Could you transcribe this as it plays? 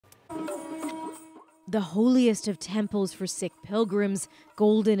the holiest of temples for Sikh pilgrims,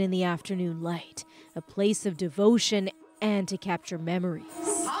 golden in the afternoon light, a place of devotion and to capture memories.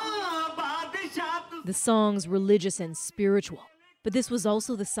 The songs religious and spiritual, but this was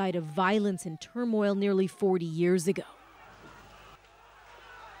also the site of violence and turmoil nearly 40 years ago.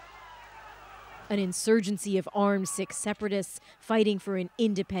 An insurgency of armed Sikh separatists fighting for an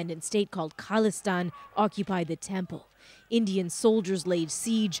independent state called Khalistan occupied the temple. Indian soldiers laid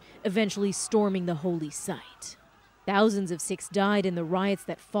siege, eventually storming the holy site. Thousands of Sikhs died in the riots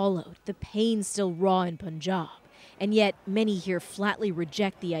that followed, the pain still raw in Punjab. And yet, many here flatly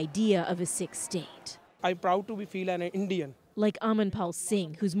reject the idea of a Sikh state. I'm proud to feel an Indian. Like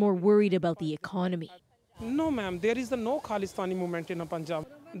Hanomansing, who's more worried about the economy. No, ma'am, there is no Khalistani movement in Punjab.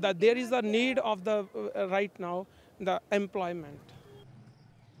 There is a need of the right now, the employment.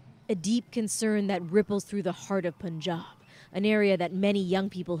 A deep concern that ripples through the heart of Punjab, an area that many young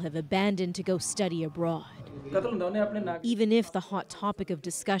people have abandoned to go study abroad. Even if the hot topic of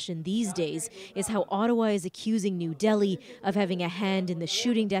discussion these days is how Ottawa is accusing New Delhi of having a hand in the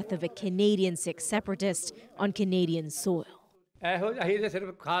shooting death of a Canadian Sikh separatist on Canadian soil.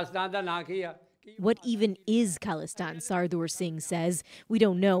 What even is Khalistan, Sardur Singh says. We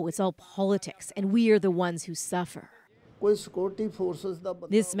don't know, it's all politics, and we are the ones who suffer.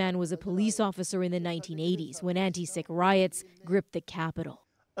 This man was a police officer in the 1980s when anti-Sikh riots gripped the capital.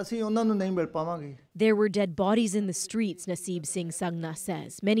 There were dead bodies in the streets, Naseeb Singh Sangna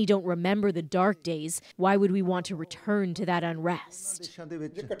says. Many don't remember the dark days. Why would we want to return to that unrest?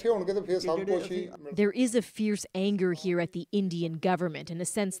 There is a fierce anger here at the Indian government in a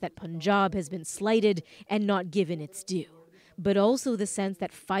sense that Punjab has been slighted and not given its due. But also the sense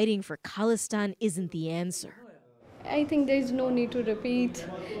that fighting for Khalistan isn't the answer. I think there is no need to repeat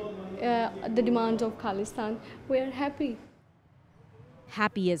the demands of Khalistan. We are happy.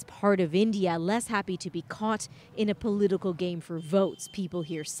 Happy as part of India, less happy to be caught in a political game for votes, people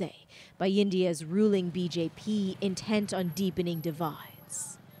here say, by India's ruling BJP intent on deepening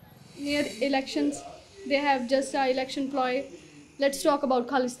divides. Near elections, they have just an election ploy. Let's talk about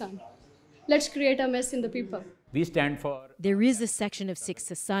Khalistan. Let's create a mess in the people. We stand for... There is a section of Sikh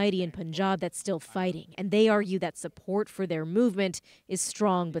society in Punjab that's still fighting, and they argue that support for their movement is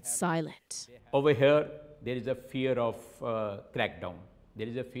strong but silent. Over here, there is a fear of crackdown. There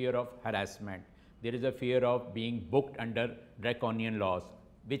is a fear of harassment. There is a fear of being booked under draconian laws,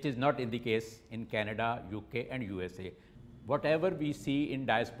 which is not in the case in Canada, UK and USA. Whatever we see in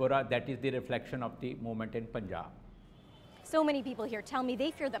diaspora, that is the reflection of the movement in Punjab. So many people here tell me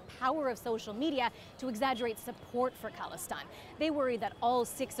they fear the power of social media to exaggerate support for Khalistan. They worry that all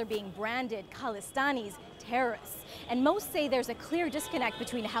Sikhs are being branded Khalistanis, terrorists. And most say there's a clear disconnect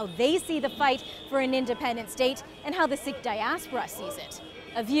between how they see the fight for an independent state and how the Sikh diaspora sees it.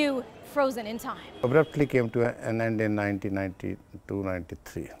 A view frozen in time. Abruptly came to an end in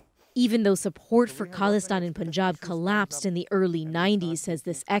 1992-93. Even though support for Khalistan in Punjab collapsed in the early 90s, says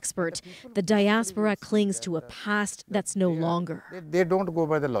this expert, the diaspora clings to a past that's no longer. They don't go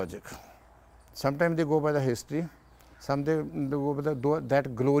by the logic. Sometimes they go by the history. Sometimes they go by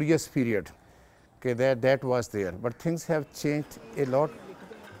that glorious period. Okay, that was there. But things have changed a lot.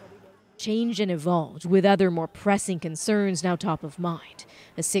 Changed and evolved, with other more pressing concerns now top of mind.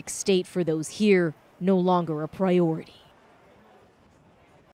 A Sikh state for those here no longer a priority.